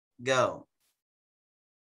go.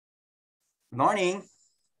 Good morning.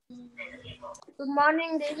 Good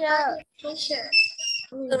morning, teacher.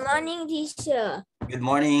 Good morning, teacher. Good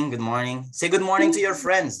morning. Good morning. Say good morning to your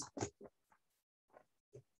friends.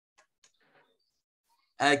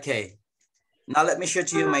 Okay. Now let me show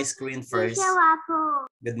to you my screen first. Teacher Gwapo.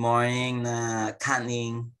 Good morning,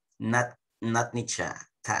 Kaning, not Nicha,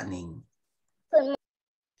 Kaning.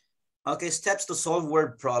 Okay, steps to solve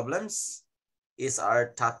word problems is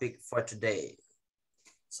our topic for today.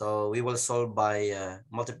 So we will solve by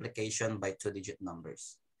multiplication by 2-digit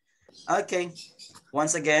numbers. Okay,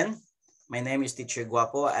 once again, my name is Teacher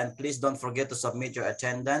Gwapo, and please don't forget to submit your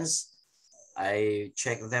attendance. I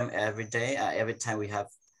check them every day, every time we have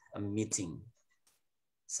a meeting.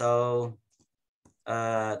 So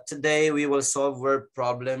today we will solve word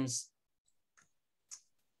problems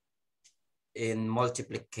in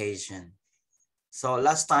multiplication. So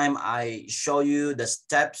last time I show you the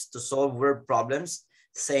steps to solve word problems.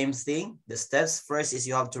 Same thing. The steps first is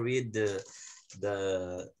you have to read the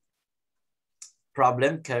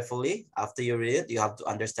problem carefully. After you read it, you have to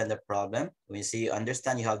understand the problem. When you see you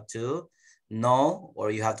understand, you have to know,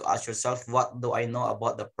 or you have to ask yourself, what do I know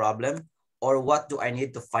about the problem? Or what do I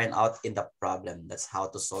need to find out in the problem? That's how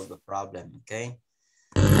to solve the problem, okay?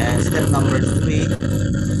 And step number 3,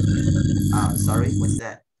 sorry, what's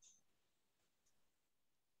that?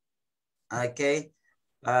 Okay,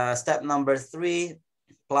 step number 3,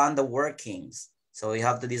 plan the workings. So you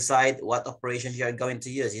have to decide what operations you are going to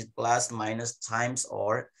use. Is it plus, minus, times,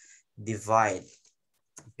 or divide?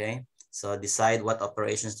 Okay, so decide what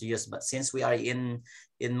operations to use. But since we are in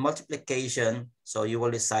multiplication, so you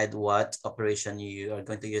will decide what operation you are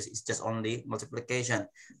going to use. It's just only multiplication.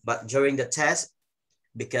 But during the test,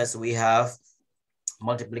 because we have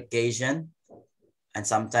multiplication and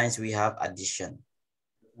sometimes we have addition.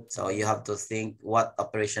 So you have to think what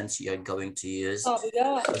operations you're going to use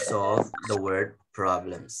to solve the word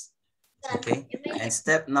problems. Okay, and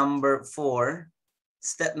step number 4,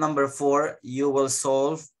 you will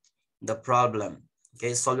solve the problem.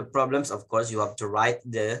 Okay, solve the problems. Of course, you have to write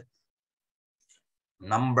the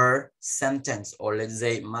number sentence, or let's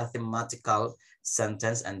say mathematical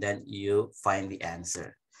sentence, and then you find the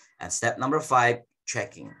answer. And step number 5,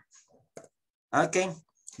 checking. Okay,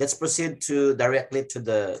 let's proceed directly to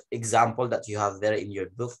the example that you have there in your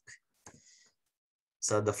book.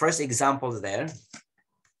 So the first example there,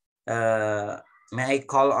 may I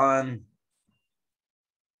call on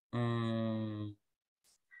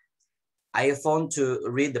iPhone to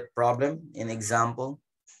read the problem in example?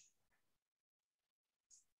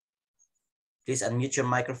 Please unmute your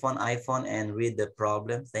microphone, iPhone, and read the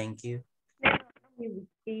problem. Thank you.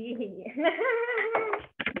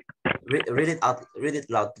 Read it out. Read it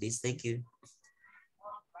loud, please. Thank you.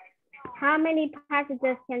 How many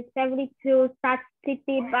passengers can 72 such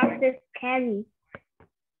city buses carry?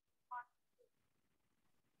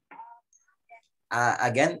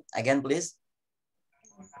 Again, please.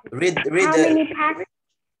 Read How the. Many passengers?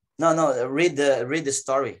 No. Read the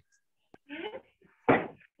story.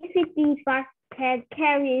 City bus can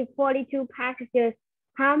carry 42 passengers.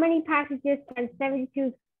 How many passengers can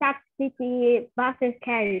 72 such city buses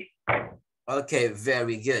carry? Okay,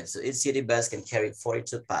 very good. So each city bus can carry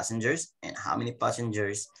 42 passengers. And how many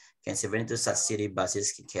passengers can 72 such city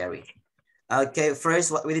buses can carry? Okay,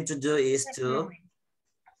 first what we need to do is to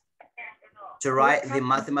write the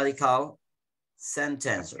mathematical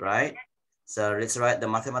sentence, right? So let's write the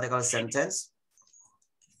mathematical sentence.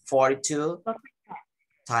 42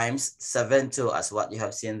 times 72 as what you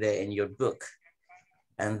have seen there in your book.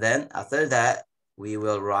 And then after that, we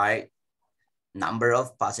will write number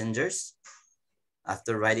of passengers.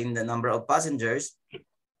 After writing the number of passengers,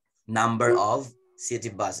 number of city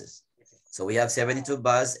buses. So we have 72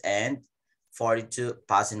 buses and 42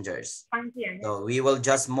 passengers. So we will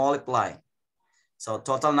just multiply. So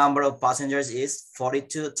total number of passengers is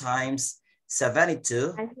 42 times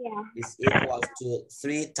 72 is equal to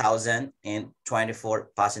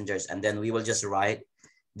 3,024 passengers. And then we will just write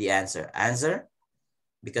the answer. Answer,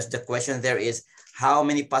 because the question there is how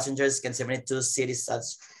many passengers can 72 cities such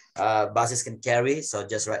buses can carry. So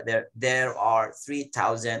just right there are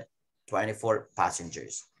 3,024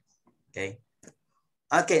 passengers. Okay.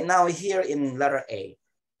 Okay, now here in letter A.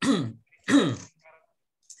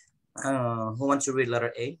 Who wants to read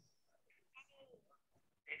letter A?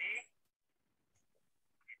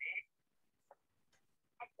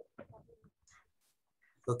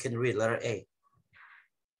 Who can read letter A?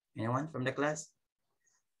 Anyone from the class?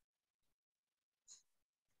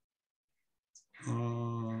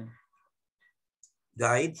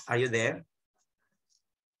 Guide, are you there?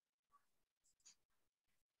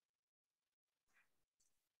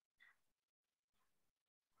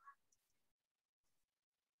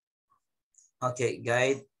 Okay,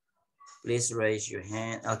 guide, please raise your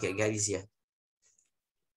hand. Okay, guide is here.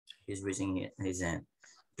 He's raising his hand.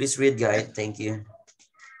 Please read, guide. Thank you.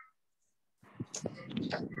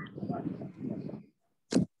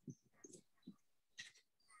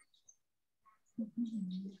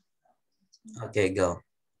 Okay, go.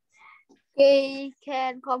 He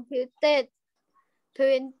can compute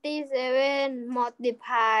 27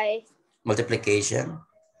 Multiplication.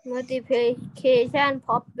 multiplication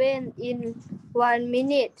problem in 1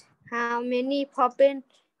 minute. How many problems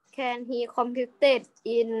can he compute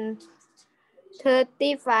in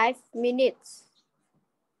 35 minutes?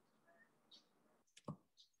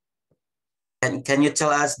 And can you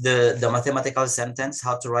tell us the mathematical sentence,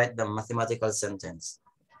 how to write the mathematical sentence?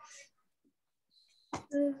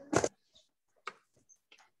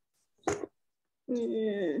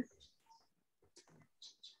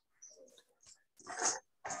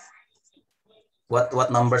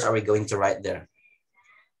 What numbers are we going to write there?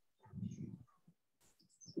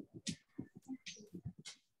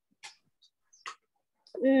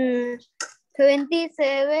 Mm,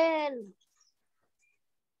 27.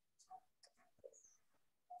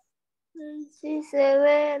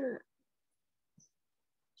 27.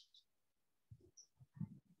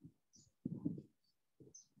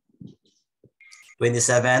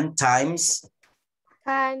 27 times?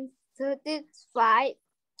 Times 35.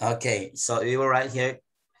 Okay, so we will write here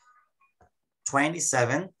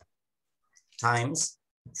 27 times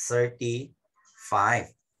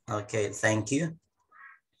 35. Okay, thank you.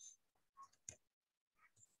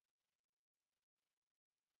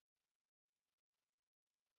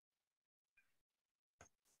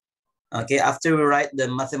 Okay, after we write the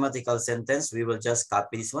mathematical sentence, we will just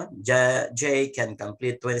copy this one. J can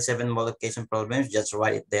complete 27 multiplication problems, just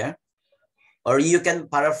write it there. Or you can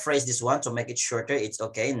paraphrase this one to make it shorter. It's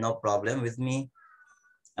okay, no problem with me.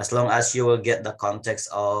 As long as you will get the context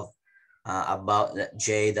of about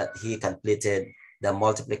J that he completed the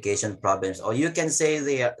multiplication problems. Or you can say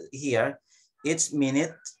there here, each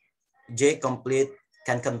minute J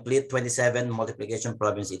can complete 27 multiplication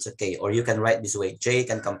problems. It's okay. Or you can write this way, J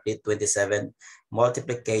can complete 27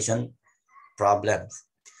 multiplication problems.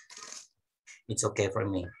 It's okay for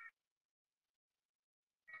me.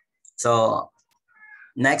 So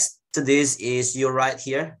next to this is you write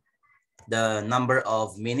here the number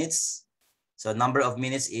of minutes. So number of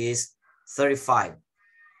minutes is 35.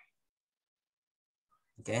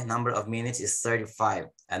 Okay, number of minutes is 35.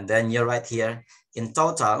 And then you write here in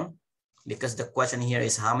total, because the question here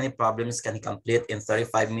is how many problems can he complete in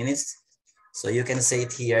 35 minutes. So you can say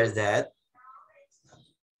it here that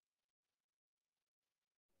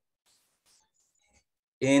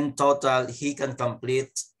in total, he can complete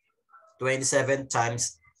 27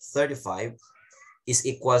 times 35 is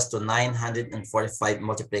equals to 945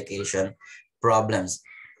 multiplication problems.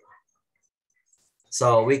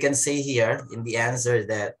 So we can say here in the answer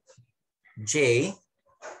that J,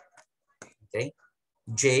 okay,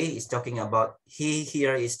 J is talking about, he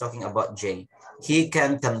here is talking about J. He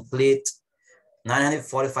can complete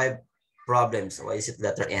 945 problems. Why is it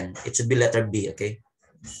letter N? It should be letter B, okay?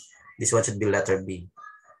 This one should be letter B.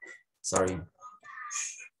 Sorry.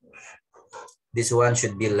 This one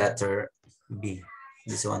should be letter B.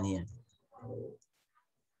 This one here.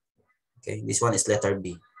 Okay, this one is letter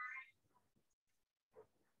B.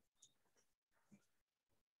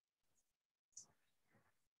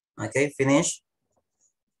 Okay, finish.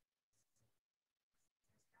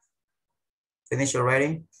 Finish your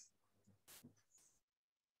writing.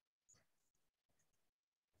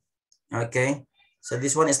 Okay, so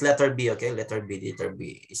this one is letter B, okay? Letter B, letter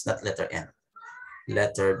B. It's not letter N.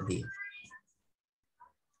 Letter B.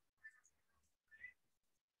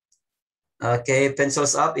 Okay,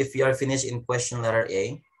 pencils up if you are finished in question letter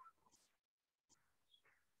A.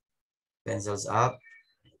 Pencils up.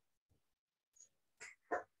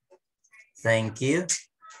 Thank you.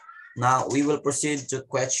 Now we will proceed to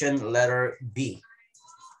question letter B.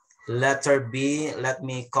 Letter B, let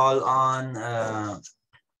me call on,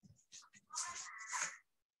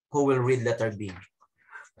 who will read letter B?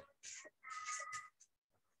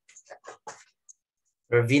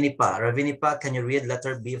 Ravinipa. Ravinipa, can you read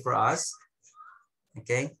letter B for us?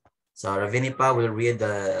 Okay, so Ravinipa will read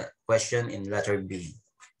the question in letter B.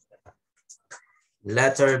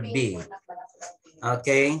 Letter B.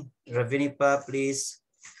 Okay, Ravinipa, please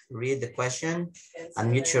read the question.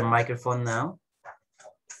 Unmute your microphone now.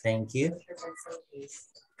 Thank you.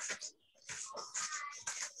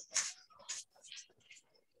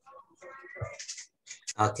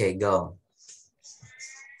 Okay, go.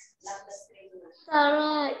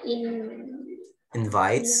 Sarah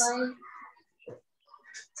Invites.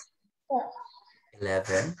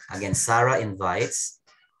 11. Again, Sarah invites.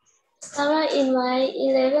 Sarah invited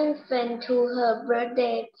 11 friends to her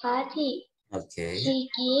birthday party. Okay. She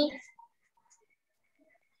gives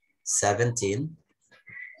 17.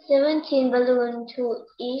 17 balloons to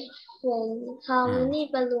each friend. How many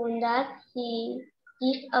balloons does she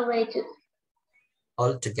give away to?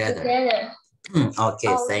 All together.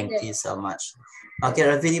 Okay, thank you so much. Okay,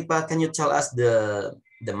 Ravinipa, can you tell us the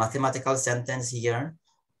mathematical sentence here?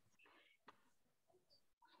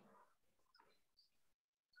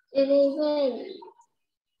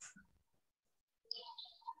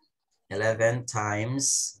 11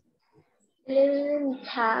 times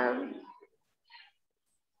 17.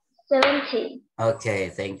 Okay,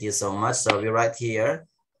 thank you so much. So we write here.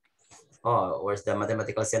 Oh, where's the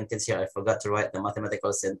mathematical sentence here? I forgot to write the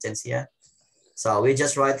mathematical sentence here. So we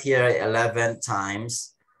just write here 11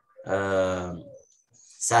 times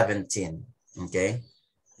 17. Okay,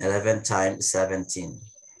 11 times 17.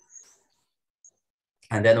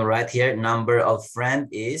 And then we write here number of friend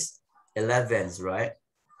is 11, right?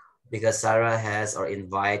 Because Sarah has or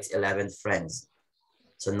invites 11 friends.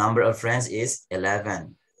 So number of friends is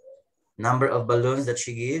 11. Number of balloons that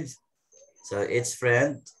she gives. So each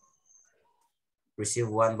friend receive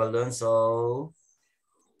 1 balloon. So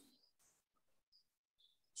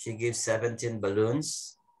she gives 17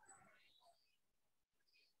 balloons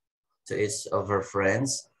to each of her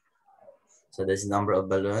friends. So there's number of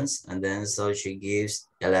balloons. And then so she gives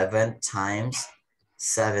 11 times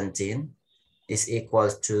 17 is equal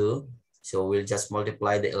to, so we'll just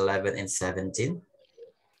multiply the 11 and 17.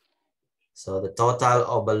 So the total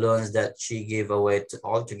of balloons that she gave away to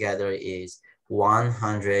all together is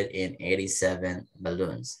 187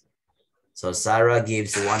 balloons. So Sarah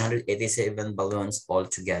gives 187 balloons all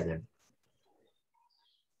together.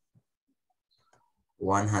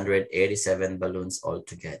 187 balloons all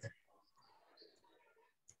together.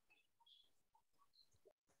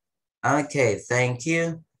 Okay, thank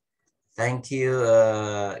you. Thank you,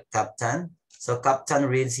 Captain. So Captain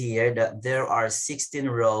reads here that there are 16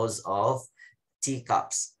 rows of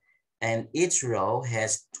teacups and each row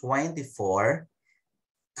has 24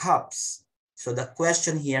 cups. So the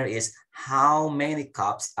question here is how many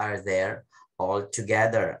cups are there all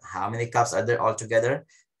together? How many cups are there all together?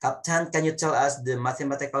 Captain, can you tell us the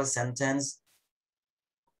mathematical sentence?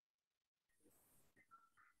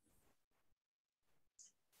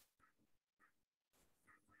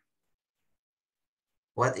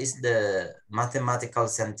 What is the mathematical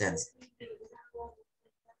sentence?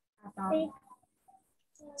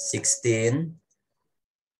 16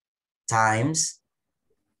 times.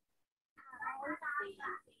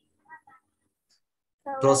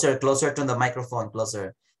 Closer to the microphone,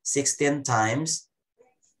 closer. 16 times.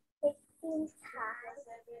 16 times.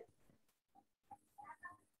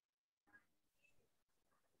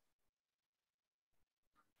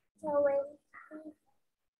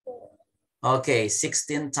 Okay,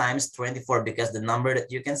 16 times 24 because the number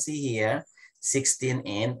that you can see here, 16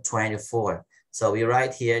 and 24. So we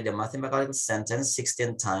write here the mathematical sentence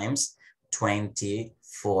 16 times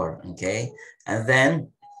 24, okay? And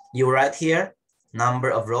then you write here number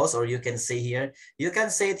of rows, or you can say here, you can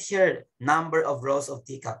say it here, number of rows of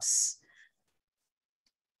teacups.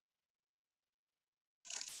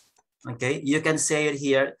 Okay, you can say it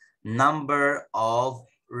here, number of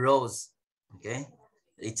rows, okay?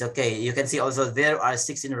 It's okay. You can see also there are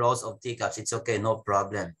 16 rows of teacups. It's okay, no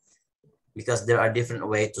problem. Because there are different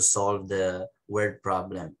ways to solve the word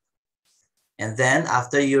problem. And then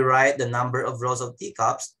after you write the number of rows of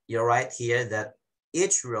teacups, you write here that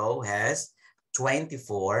each row has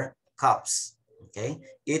 24 cups. Okay,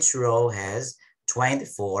 each row has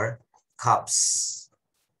 24 cups.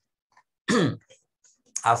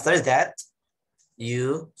 After that,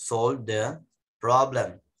 you solve the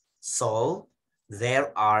problem. So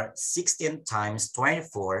there are 16 times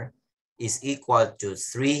 24 is equal to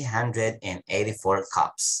 384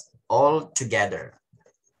 cups all together.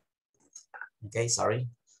 Okay, sorry.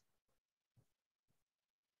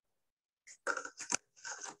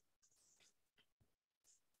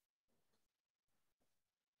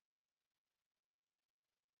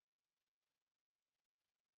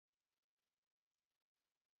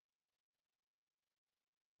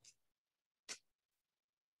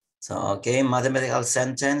 So, okay, mathematical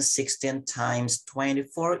sentence, 16 times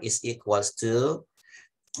 24 is equals to,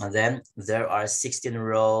 and then there are 16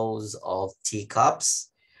 rows of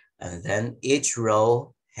teacups, and then each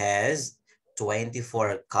row has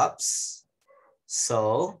 24 cups.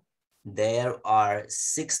 So there are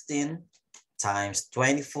 16 times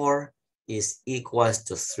 24 is equals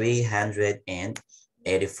to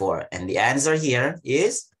 384. And the answer here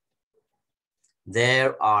is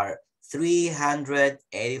There are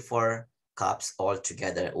 384 cups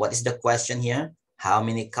altogether. What is the question here? How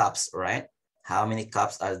many cups, right? How many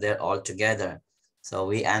cups are there altogether? So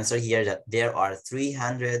we answer here that there are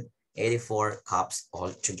 384 cups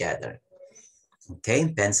altogether.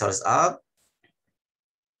 Okay, pencils up.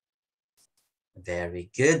 Very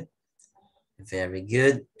good. Very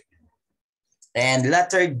good. And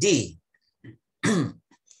letter D.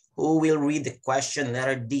 Who will read the question?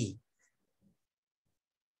 Letter D.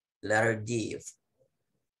 Letter D.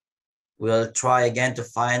 We'll try again to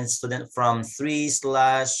find student from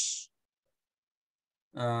 3/2.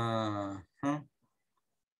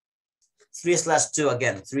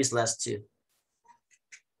 Again, 3/2.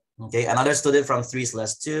 Okay, another student from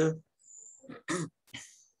 3/2.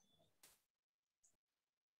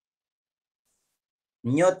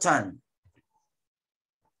 Newton.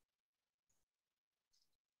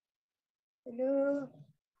 Hello.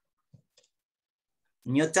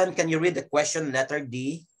 Newton, can you read the question letter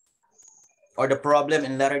D or the problem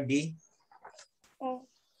in letter D? Oh.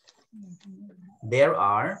 There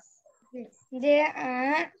are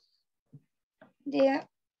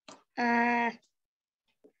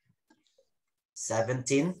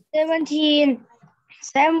 17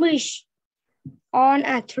 sandwich on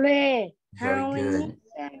a tray. Very How good. many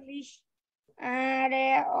sandwich are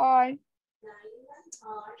there on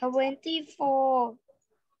 24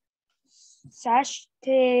 such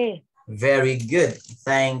tray? Very good.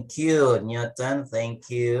 Thank you, Newton. Thank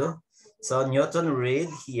you. So Newton read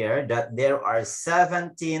here that there are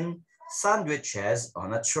 17 sandwiches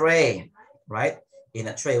on a tray, right? In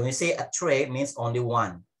a tray. When you say a tray, it means only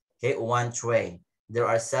one. Okay, one tray. There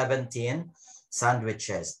are 17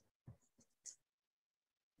 sandwiches.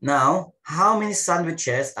 Now, how many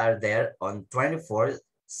sandwiches are there on 24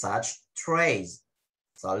 such trays?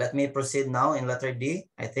 So let me proceed now in letter D.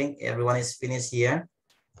 I think everyone is finished here.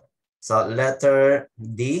 So letter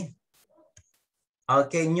D.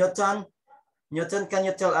 Okay, Newton. Newton, can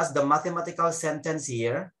you tell us the mathematical sentence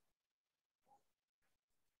here?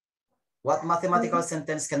 What mathematical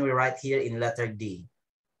sentence can we write here in letter D?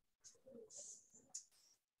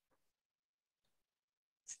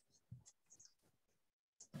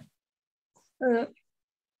 Uh,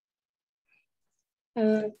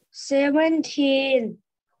 17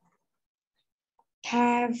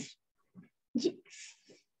 times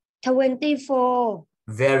 24.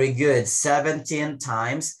 Very good. 17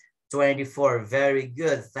 times 24. Very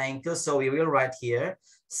good. Thank you. So we will write here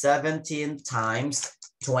 17 times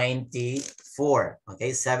 24.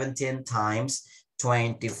 Okay, 17 times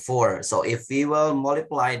 24. So if we will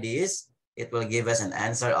multiply this, it will give us an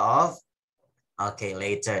answer of, okay,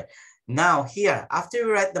 later. Now here, after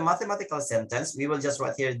we write the mathematical sentence, we will just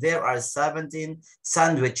write here, there are 17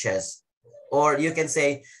 sandwiches. Or you can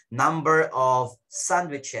say number of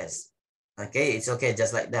sandwiches. Okay, it's okay,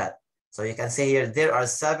 just like that. So you can say here, there are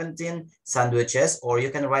 17 sandwiches, or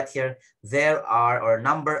you can write here, there are, or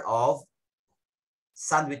number of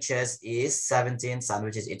sandwiches is 17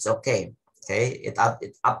 sandwiches. It's okay. Okay, it's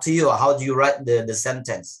up to you. How do you write the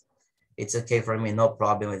sentence? It's okay for me, no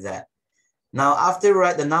problem with that. Now, after we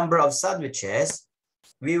write the number of sandwiches,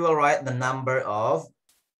 we will write the number of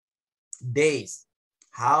days.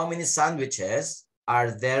 How many sandwiches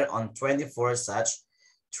are there on 24 such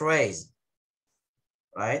trays?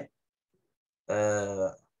 Right?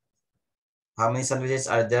 How many sandwiches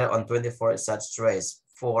are there on 24 such trays?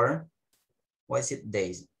 4. Why is it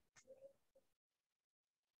days?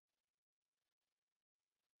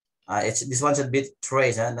 This one should be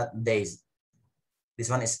trays, huh? Not days. This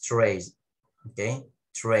one is trays. Okay,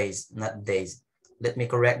 trays, not days. Let me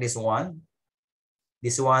correct this one.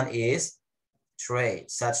 This one is tray,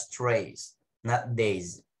 such trays, not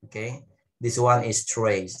days. Okay, this one is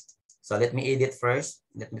trays. So let me edit first.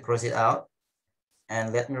 Let me cross it out.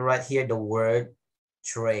 And let me write here the word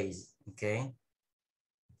trays. Okay.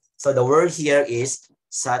 So the word here is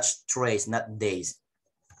such trays, not days.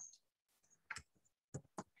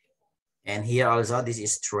 And here also, this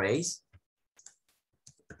is trays.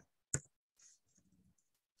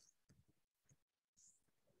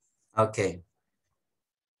 Okay.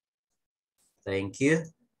 Thank you.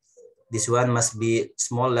 This one must be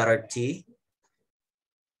small letter T.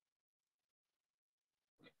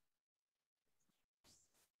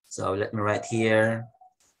 So let me write here,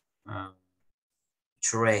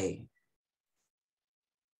 tray.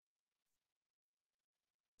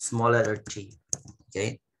 Small letter T,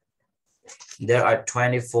 okay? There are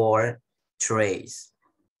 24 trays.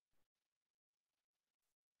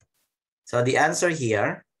 So the answer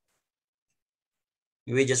here,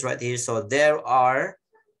 we just write here, so there are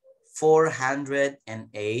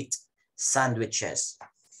 408 sandwiches.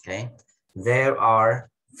 Okay, there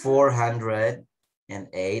are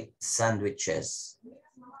 408 sandwiches.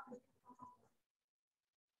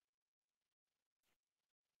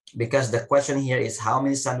 Because the question here is how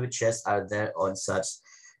many sandwiches are there on such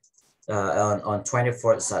on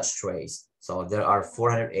 24 such trays. So there are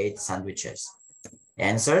 408 sandwiches.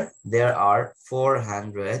 Answer, there are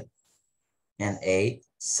 408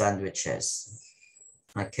 sandwiches.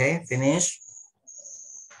 Okay, finish.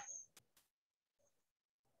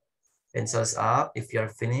 Pencils up if you're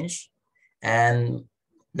finished. And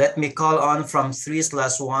let me call on from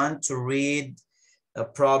 3/1 to read a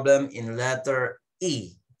problem in letter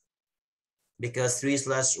E. Because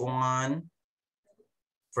 3/1,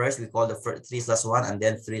 first we call the first 3/1 and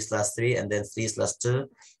then 3/3 and then 3/2.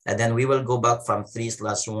 And then we will go back from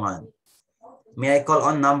 3/1. May I call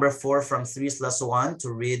on number 4 from 3/1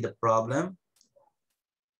 to read the problem?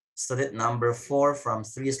 Student number 4 from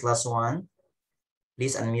 3/1.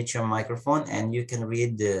 Please unmute your microphone and you can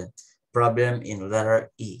read the problem in letter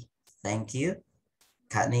E. Thank you.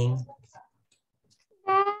 Cutting.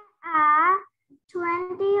 There are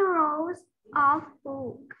 20 rows of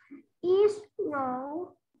books. Each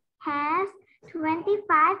row has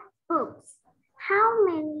 25 books. How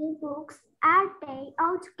many books are they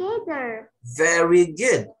altogether? Very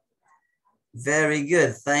good. Very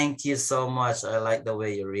good. Thank you so much. I like the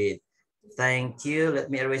way you read. Thank you. Let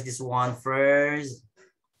me erase this one first.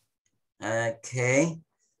 Okay.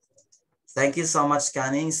 Thank you so much,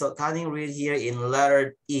 Canning. So Canning read here in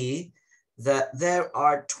letter E that there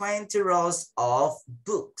are 20 rows of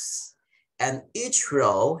books and each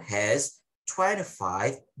row has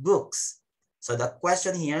 25 books. So the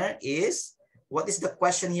question here is, what is the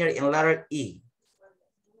question here in letter E?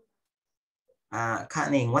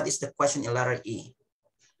 Canning, what is the question in letter E?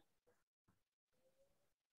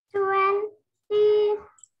 20.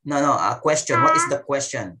 No, a question. What is the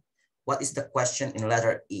question? What is the question in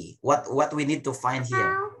letter E? What we need to find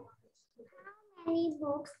here? How many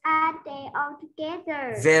books are they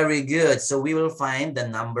altogether? Very good. So we will find the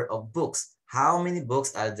number of books. How many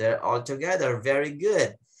books are there altogether? Very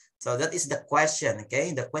good. So that is the question,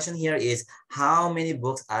 okay? The question here is, how many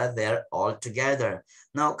books are there altogether?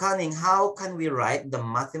 Now, Canning, how can we write the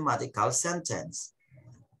mathematical sentence?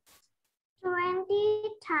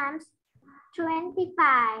 20 times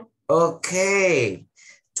 25. Okay,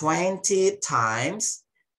 20 times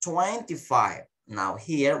 25. Now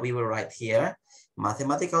here, we will write here,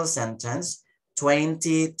 mathematical sentence,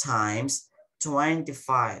 20 times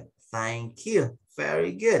 25. Thank you.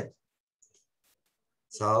 Very good.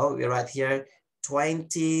 So we write here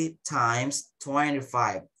 20 times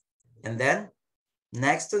 25. And then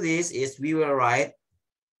next to this is we will write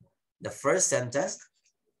the first sentence.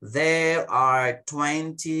 There are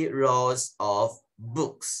 20 rows of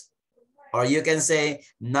books. Or you can say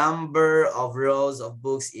number of rows of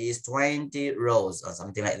books is 20 rows or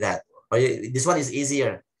something like that. Or this one is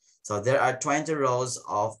easier. So there are 20 rows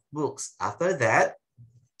of books. After that,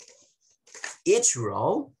 each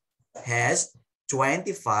row has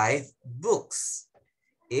 25 books.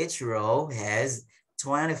 Each row has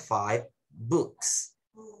 25 books.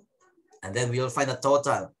 And then we'll find a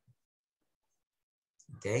total.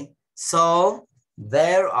 Okay, so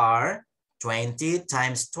there are 20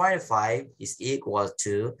 times 25 is equal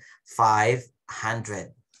to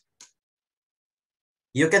 500.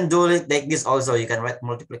 You can do it like this also. You can write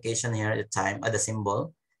multiplication here at the time, at the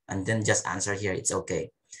symbol, and then just answer here. It's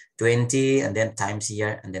okay. 20 and then times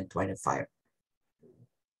here and then 25.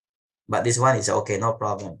 But this one is okay, no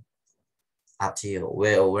problem. Up to you,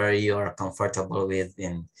 where you're comfortable with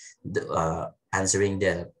in answering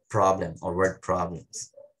the problem or word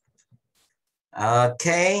problems.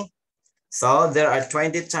 Okay, so there are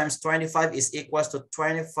 20 times 25 is equals to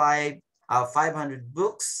 500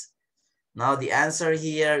 books. Now the answer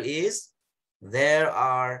here is there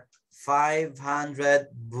are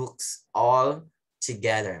 500 books all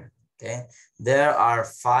together. Okay, there are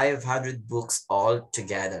 500 books all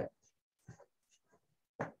together.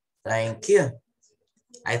 Thank you.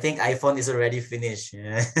 I think iPhone is already finished.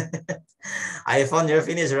 iPhone, you're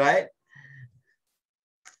finished, right?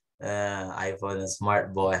 iPhone is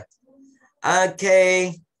smart boy.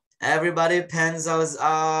 Okay, everybody pencils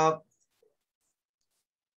up.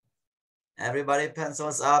 Everybody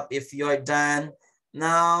pencils up if you're done.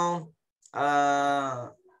 Now,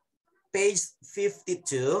 page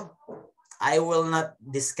 52, I will not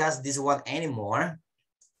discuss this one anymore.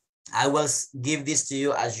 I will give this to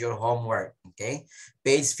you as your homework, okay?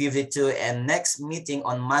 Page 52, and next meeting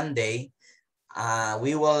on Monday, I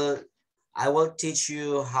will teach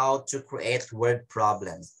you how to create word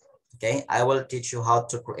problems, Okay, I will teach you how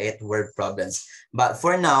to create word problems. But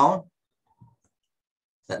for now,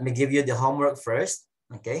 let me give you the homework first.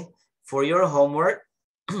 Okay, for your homework,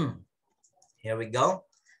 here we go.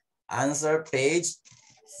 Answer page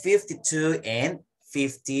 52 and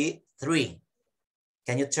 53.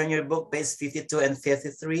 Can you turn your book page 52 and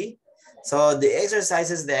 53? So the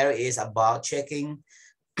exercises there is about checking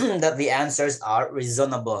that the answers are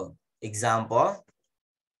reasonable. Example,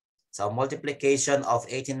 so multiplication of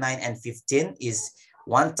 89 and 15 is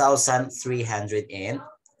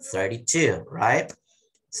 1,332, right?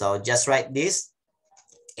 So just write this,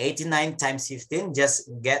 89 times 15, just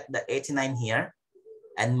get the 89 here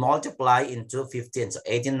and multiply into 15. So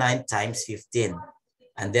 89 times 15.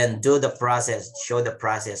 And then do the process, show the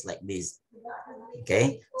process like this.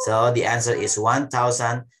 Okay, so the answer is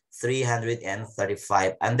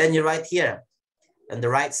 1,335. And then you write here on the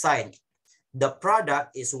right side, the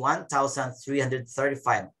product is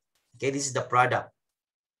 1,335. Okay, this is the product.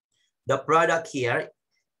 The product here,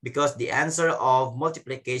 because the answer of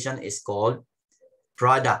multiplication is called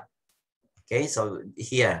product. Okay, so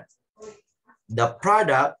here, the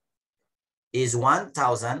product is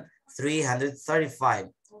 1,335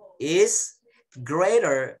 is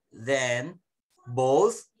greater than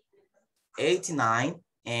both 89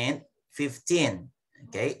 and 15.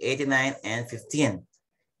 Okay, 89 and 15.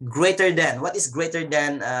 Greater than, what is greater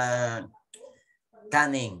than,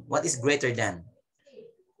 Canning? What is greater than?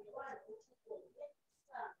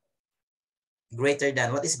 Greater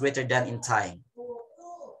than, what is greater than in Thai?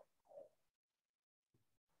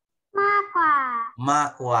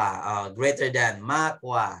 Makwa, greater than,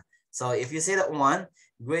 makwa. So if you say that one,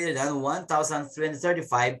 greater than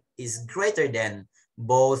 1,335 is greater than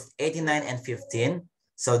both 89 and 15.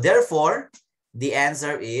 So therefore, the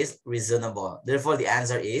answer is reasonable. Therefore, the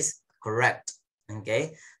answer is correct.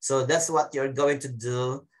 Okay, so that's what you're going to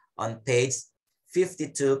do on page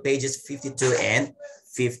 52, pages 52 and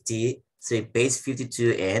 53, page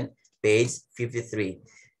 52 and page 53.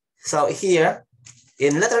 So here,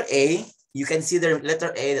 in letter A, you can see the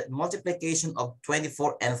letter A, that multiplication of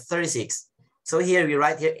 24 and 36. So here we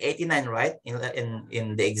write here 89, right?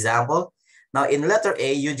 In the example. Now in letter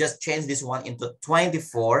A, you just change this one into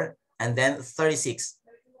 24 and then 36.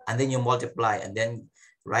 And then you multiply and then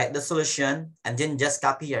write the solution and then just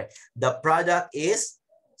copy here. The product is,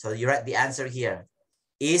 so you write the answer here,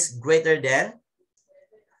 is greater than,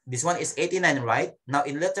 this one is 89, right? Now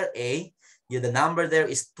in letter A, the number there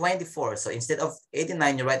is 24. So instead of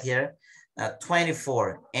 89, you write here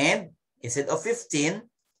 24. And instead of 15,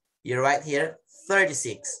 you write here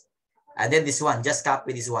 36. And then this one, just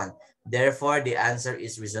copy this one. Therefore, the answer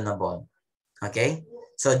is reasonable. Okay?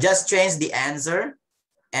 So just change the answer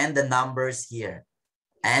and the numbers here.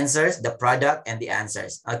 Answers, the product, and the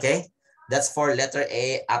answers. Okay? That's for letter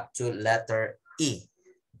A up to letter E.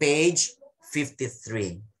 Page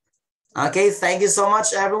 53. Okay, thank you so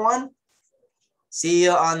much, everyone. See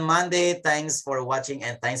you on Monday. Thanks for watching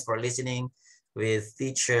and thanks for listening with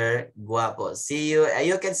Teacher Gwapo. See you.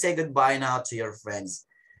 You can say goodbye now to your friends.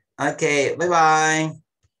 Okay, bye-bye.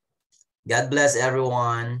 God bless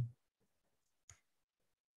everyone.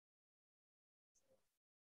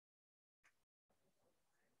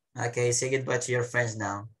 Okay, say goodbye to your friends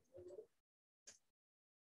now.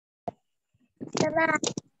 Bye-bye.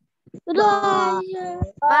 Bye.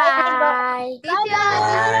 Bye.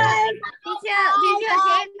 Teacher,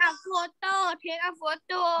 take a photo. Take a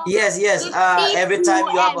photo. Yes. Every time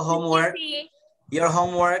you have a homework, your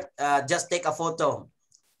homework, just take a photo.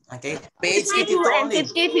 Okay, page 52 only.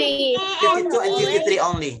 52 and 53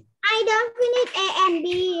 only. I don't finish A and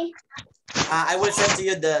B. I will send to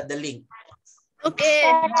you the link.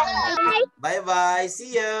 Okay. Bye-bye.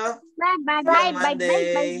 See you. Bye. See you on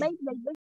Monday. Bye.